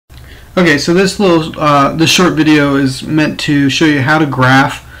Okay, so this short video is meant to show you how to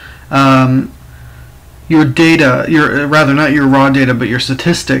graph your data, rather not your raw data, but your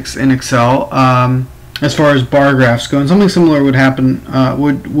statistics in Excel as far as bar graphs go. And something similar would happen,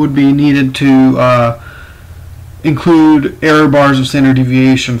 would be needed to include error bars of standard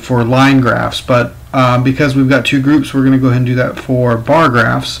deviation for line graphs, but because we've got two groups, we're going to go ahead and do that for bar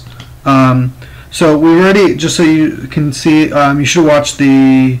graphs. So we already, just so you can see, you should watch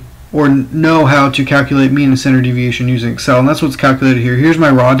or know how to calculate mean and standard deviation using Excel, and that's what's calculated here. Here's my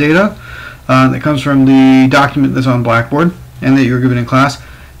raw data that comes from the document that's on Blackboard and that you were given in class.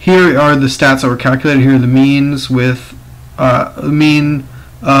 Here are the stats that were calculated. Here are the means with the mean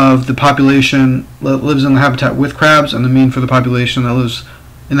of the population that lives in the habitat with crabs and the mean for the population that lives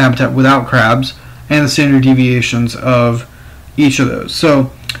in the habitat without crabs, and the standard deviations of each of those.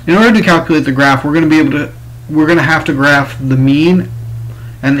 So in order to calculate the graph, we're going to have to graph the mean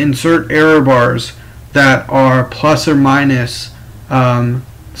and insert error bars that are plus or minus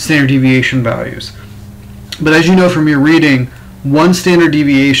standard deviation values. But as you know from your reading, one standard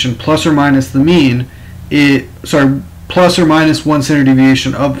deviation plus or minus the mean, plus or minus one standard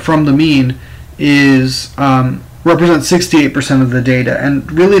deviation from the mean is represents 68% of the data.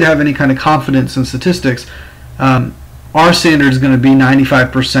 And really, to have any kind of confidence in statistics, our standard is going to be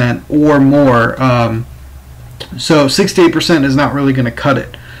 95% or more. So 68% is not really going to cut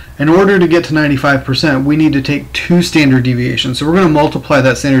it. In order to get to 95%, we need to take two standard deviations. So we're going to multiply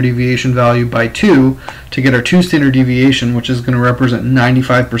that standard deviation value by 2 to get our two standard deviation, which is going to represent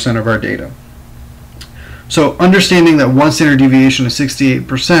 95% of our data. So understanding that one standard deviation is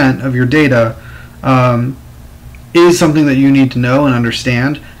 68% of your data is something that you need to know and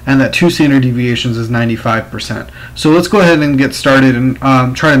understand, and that two standard deviations is 95%. So let's go ahead and get started and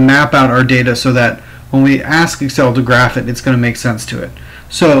try to map out our data so that when we ask Excel to graph it, it's going to make sense to it.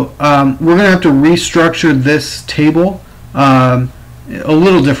 So we're going to have to restructure this table a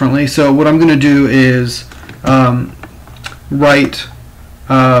little differently. So what I'm going to do is write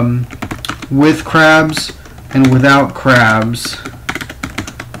with crabs and without crabs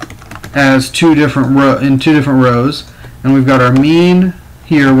as in two different rows, and we've got our mean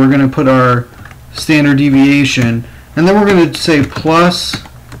here. We're going to put our standard deviation, and then we're going to say plus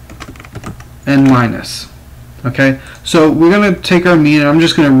and minus. Okay, so we're going to take our mean, and I'm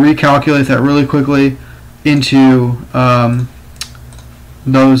just going to recalculate that really quickly into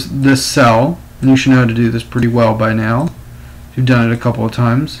this cell, and you should know how to do this pretty well by now. You've done it a couple of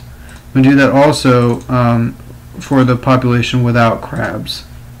times. I'm going to do that also for the population without crabs.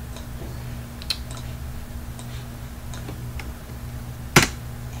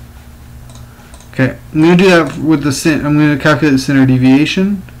 Okay, I'm going to do that with I'm going to calculate the standard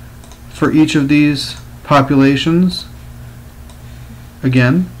deviation for each of these populations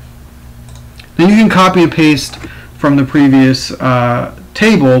again. Now you can copy and paste from the previous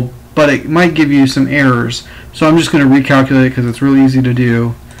table, but it might give you some errors. So I'm just going to recalculate it because it's really easy to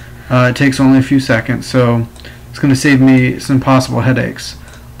do. It takes only a few seconds, so it's going to save me some possible headaches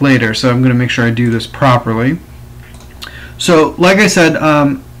later. So I'm going to make sure I do this properly. So like I said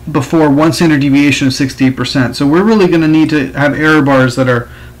before, one standard deviation is 68%. So we're really going to need to have error bars that are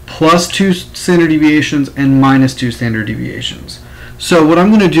plus 2 standard deviations and minus 2 standard deviations. So what I'm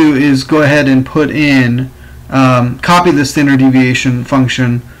going to do is go ahead and put in, copy the standard deviation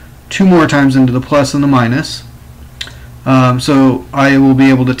function 2 more times into the plus and the minus. So I will be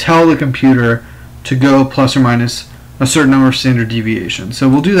able to tell the computer to go plus or minus a certain number of standard deviations. So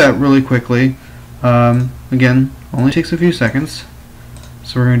we'll do that really quickly. Again, only takes a few seconds.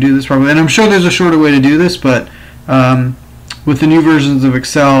 So we're going to do this probably, and I'm sure there's a shorter way to do this, but with the new versions of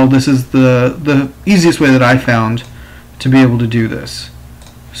Excel, this is the easiest way that I found to be able to do this.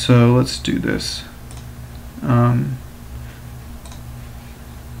 So let's do this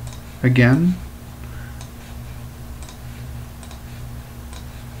again.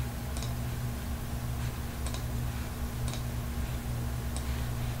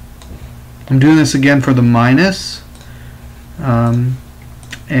 I'm doing this again for the minus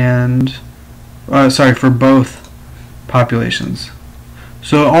sorry, for both populations.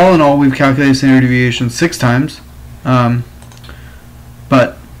 So all in all, we've calculated standard deviation 6 times,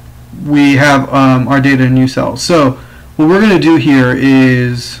 but we have our data in new cells. So what we're going to do here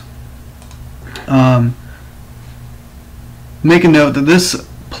is make a note that this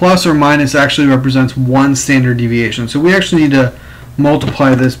plus or minus actually represents one standard deviation. So we actually need to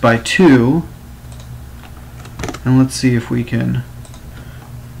multiply this by 2, and let's see if we can.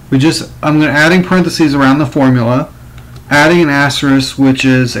 I'm going to adding parentheses around the formula, adding an asterisk, which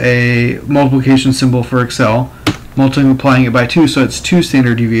is a multiplication symbol for Excel, multiplying it by 2, so it's 2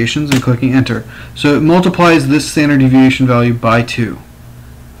 standard deviations, and clicking enter. So it multiplies this standard deviation value by 2.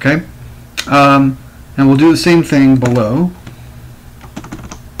 Okay? And we'll do the same thing below.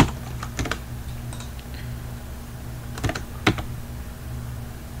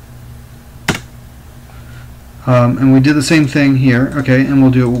 And we did the same thing here, okay, and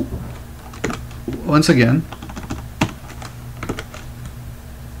we'll do it once again.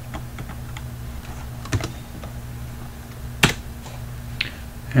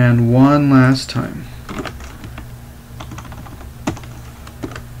 And one last time.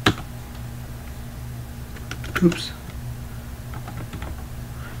 Oops.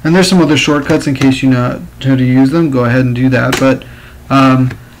 And there's some other shortcuts in case you know how to use them. Go ahead and do that. But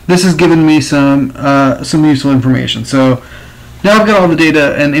this has given me some useful information. So now I've got all the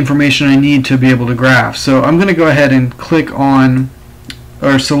data and information I need to be able to graph. So I'm going to go ahead and click on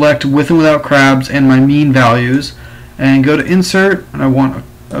or select with and without crabs and my mean values, and go to insert, and I want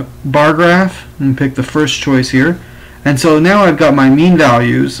a bar graph, and pick the first choice here. And so now I've got my mean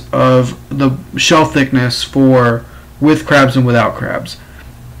values of the shell thickness for with crabs and without crabs.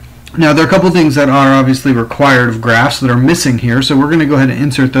 Now there are a couple things that are obviously required of graphs that are missing here, so we're going to go ahead and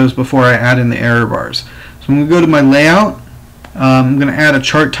insert those before I add in the error bars. So I'm going to go to my layout, I'm going to add a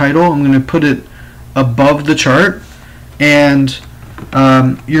chart title, I'm going to put it above the chart, and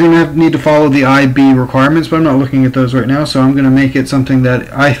you're going to need to follow the IB requirements, but I'm not looking at those right now, so I'm going to make it something that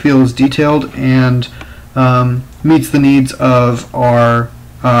I feel is detailed and meets the needs of our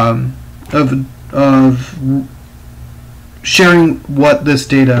of sharing what this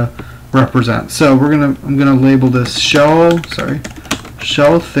data represents. So I'm gonna label this shell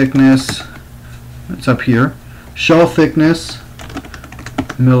thickness. It's up here. Shell thickness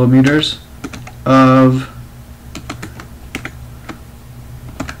millimeters of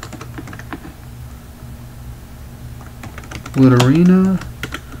Literina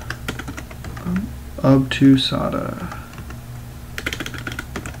obtusata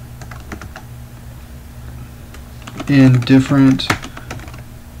in different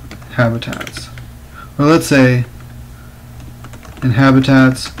habitats, or let's say in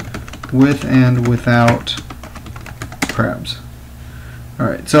habitats with and without crabs.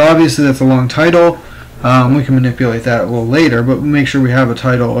 Alright, so obviously that's a long title. We can manipulate that a little later, but make sure we have a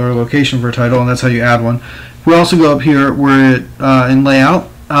title or a location for a title, and that's how you add one. We also go up here where in layout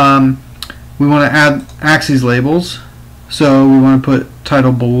we want to add axes labels, so we want to put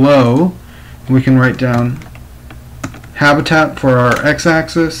title below. We can write down habitat for our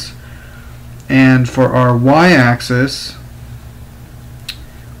x-axis, and for our y-axis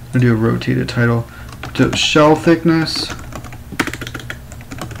we'll do a rotated title to shell thickness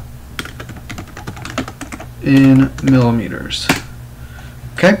in millimeters.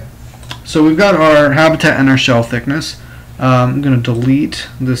 Okay, so we've got our habitat and our shell thickness. I'm going to delete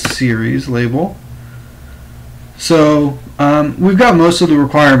this series label. So we've got most of the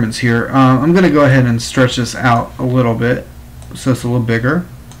requirements here. I'm going to go ahead and stretch this out a little bit so it's a little bigger.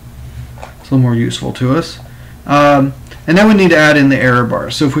 It's a little more useful to us. And then we need to add in the error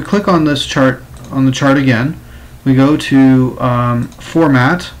bars. So if we click on this chart, on the chart again, we go to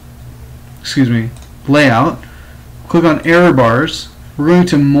layout, click on error bars, we're going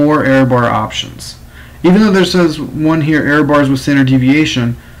to more error bar options. Even though there says one here, error bars with standard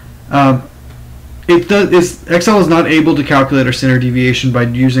deviation, Excel is not able to calculate our standard deviation by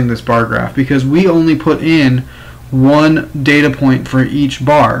using this bar graph, because we only put in one data point for each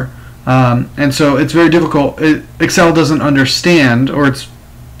bar, and so it's very difficult. Excel doesn't understand, or it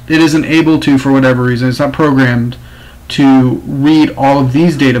isn't able to, for whatever reason. It's not programmed to read all of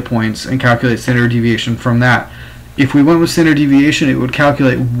these data points and calculate standard deviation from that. If we went with standard deviation, it would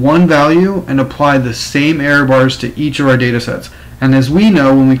calculate one value and apply the same error bars to each of our data sets. And as we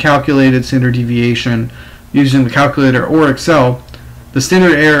know, when we calculated standard deviation using the calculator or Excel, the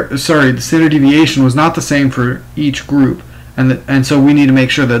standard deviation was not the same for each group, and so we need to make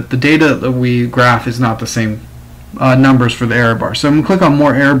sure that the data that we graph is not the same numbers for the error bar. So I'm going to click on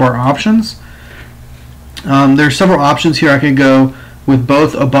more error bar options. There are several options here. I could go with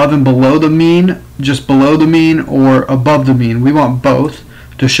both above and below the mean, just below the mean, or above the mean. We want both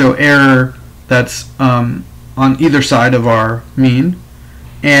to show error that's on either side of our mean,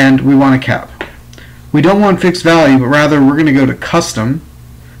 and we want a cap. We don't want fixed value, but rather we're going to go to custom.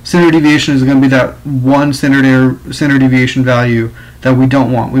 Standard deviation is going to be that one standard deviation value that we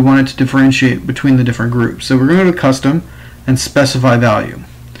don't want. We want it to differentiate between the different groups. So we're going to go to custom and specify value.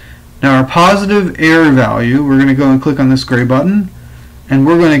 Now our positive error value, we're going to go and click on this gray button, and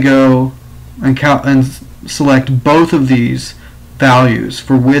we're going to go and select both of these values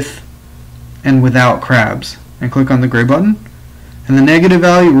for with and without crabs. and click on the gray button. And the negative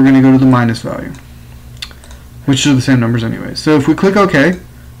value, we're going to go to the minus value, which are the same numbers anyway. So if we click OK,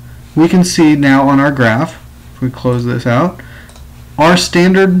 we can see now on our graph, if we close this out, our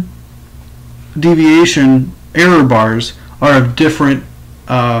standard deviation error bars are of different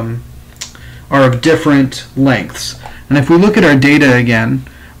lengths. And if we look at our data again,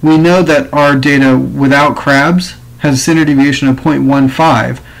 we know that our data without crabs has a standard deviation of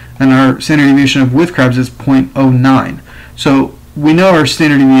 0.15, and our standard deviation with crabs is 0.09. So we know our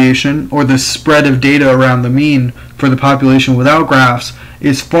standard deviation, or the spread of data around the mean for the population without graphs,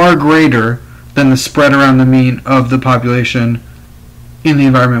 is far greater than the spread around the mean of the population in the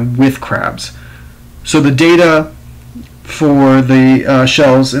environment with crabs. So the data for the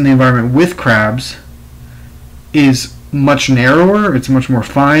shells in the environment with crabs is much narrower, it's much more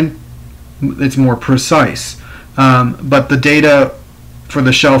fine, it's more precise. But the data for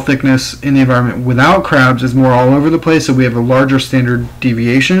the shell thickness in the environment without crabs is more all over the place, so we have a larger standard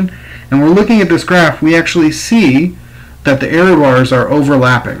deviation. And we're looking at this graph, we actually see that the error bars are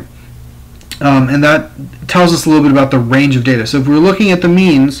overlapping. And that tells us a little bit about the range of data. So if we're looking at the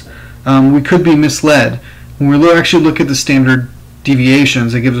means, we could be misled. When we actually look at the standard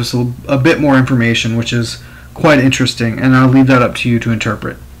deviations, it gives us a bit more information, which is quite interesting, and I'll leave that up to you to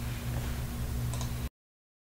interpret.